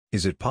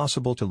Is it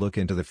possible to look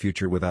into the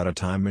future without a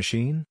time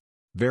machine?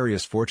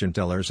 Various fortune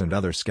tellers and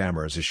other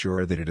scammers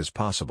assure that it is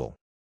possible.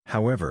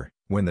 However,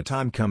 when the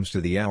time comes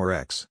to the hour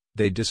X,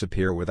 they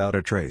disappear without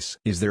a trace.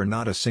 Is there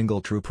not a single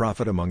true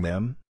prophet among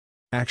them?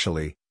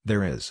 Actually,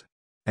 there is.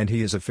 And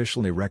he is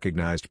officially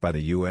recognized by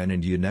the UN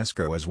and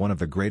UNESCO as one of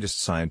the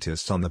greatest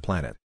scientists on the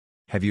planet.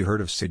 Have you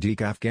heard of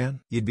Sadiq Afghan?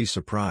 You'd be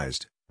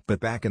surprised, but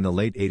back in the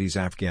late 80s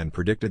Afghan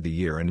predicted the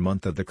year and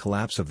month of the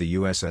collapse of the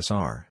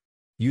USSR.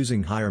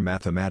 Using higher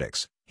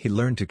mathematics, he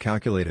learned to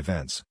calculate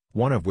events,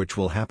 one of which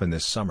will happen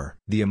this summer.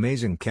 The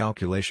amazing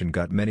calculation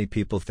got many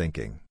people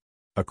thinking.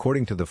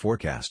 According to the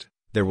forecast,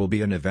 there will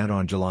be an event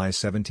on July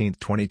 17,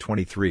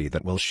 2023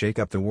 that will shake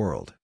up the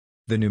world.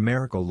 The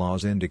numerical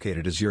laws indicate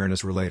it is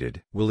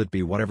Uranus-related. Will it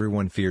be what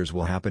everyone fears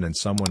will happen and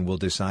someone will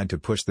decide to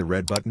push the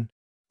red button?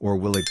 Or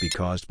will it be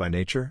caused by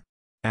nature?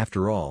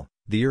 After all,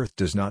 the Earth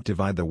does not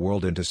divide the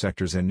world into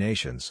sectors and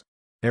nations.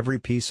 Every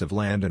piece of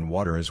land and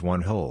water is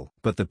one whole.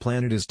 But the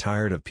planet is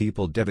tired of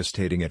people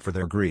devastating it for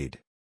their greed.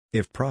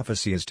 If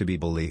prophecy is to be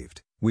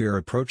believed, we are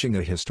approaching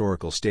a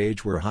historical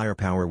stage where higher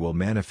power will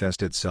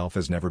manifest itself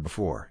as never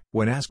before.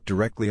 When asked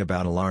directly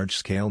about a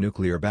large-scale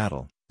nuclear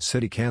battle,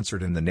 Sadiq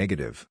answered in the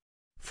negative.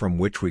 From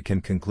which we can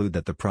conclude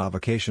that the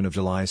provocation of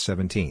July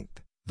 17,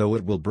 though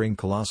it will bring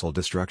colossal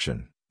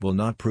destruction, will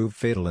not prove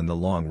fatal in the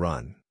long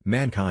run.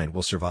 Mankind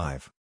will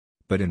survive.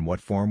 But in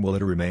what form will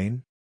it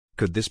remain?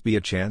 Could this be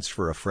a chance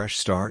for a fresh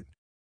start?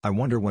 I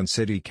wonder. When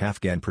Sadiq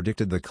Afghan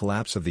predicted the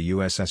collapse of the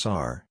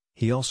USSR,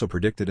 he also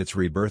predicted its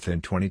rebirth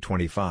in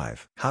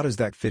 2025. How does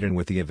that fit in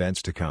with the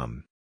events to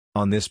come?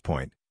 On this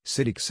point,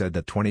 Sadiq said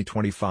that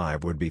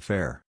 2025 would be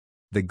fair.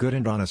 The good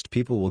and honest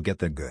people will get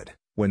the good,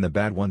 when the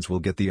bad ones will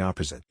get the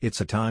opposite. It's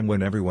a time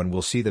when everyone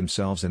will see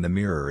themselves in the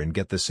mirror and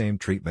get the same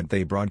treatment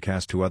they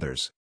broadcast to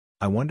others.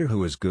 I wonder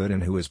who is good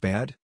and who is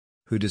bad?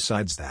 Who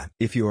decides that?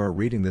 If you are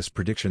reading this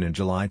prediction in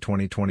July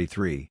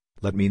 2023,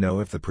 let me know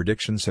if the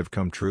predictions have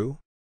come true.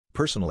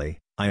 Personally,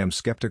 I am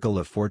skeptical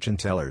of fortune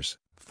tellers,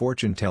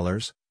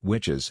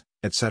 witches,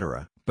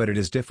 etc., but it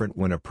is different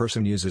when a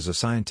person uses a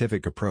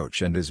scientific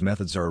approach and his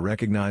methods are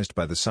recognized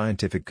by the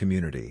scientific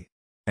community.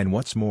 And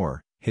what's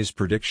more, his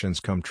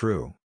predictions come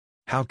true.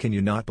 How can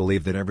you not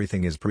believe that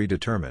everything is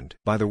predetermined?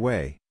 By the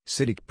way,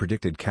 Sadiq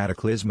predicted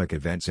cataclysmic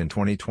events in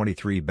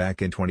 2023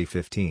 back in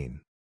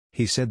 2015.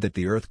 He said that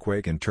the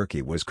earthquake in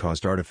Turkey was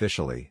caused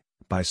artificially,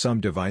 by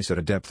some device at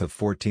a depth of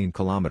 14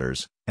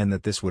 kilometers, and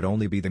that this would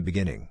only be the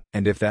beginning.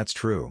 And if that's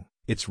true,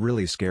 it's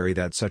really scary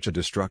that such a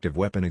destructive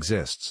weapon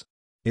exists.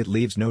 It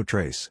leaves no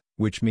trace,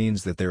 which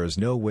means that there is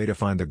no way to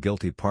find the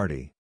guilty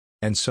party.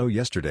 And so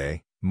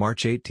yesterday,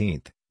 March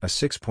 18, a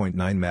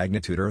 6.9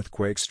 magnitude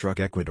earthquake struck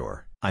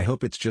Ecuador. I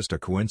hope it's just a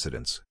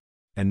coincidence.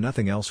 And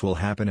nothing else will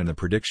happen and the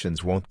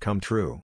predictions won't come true.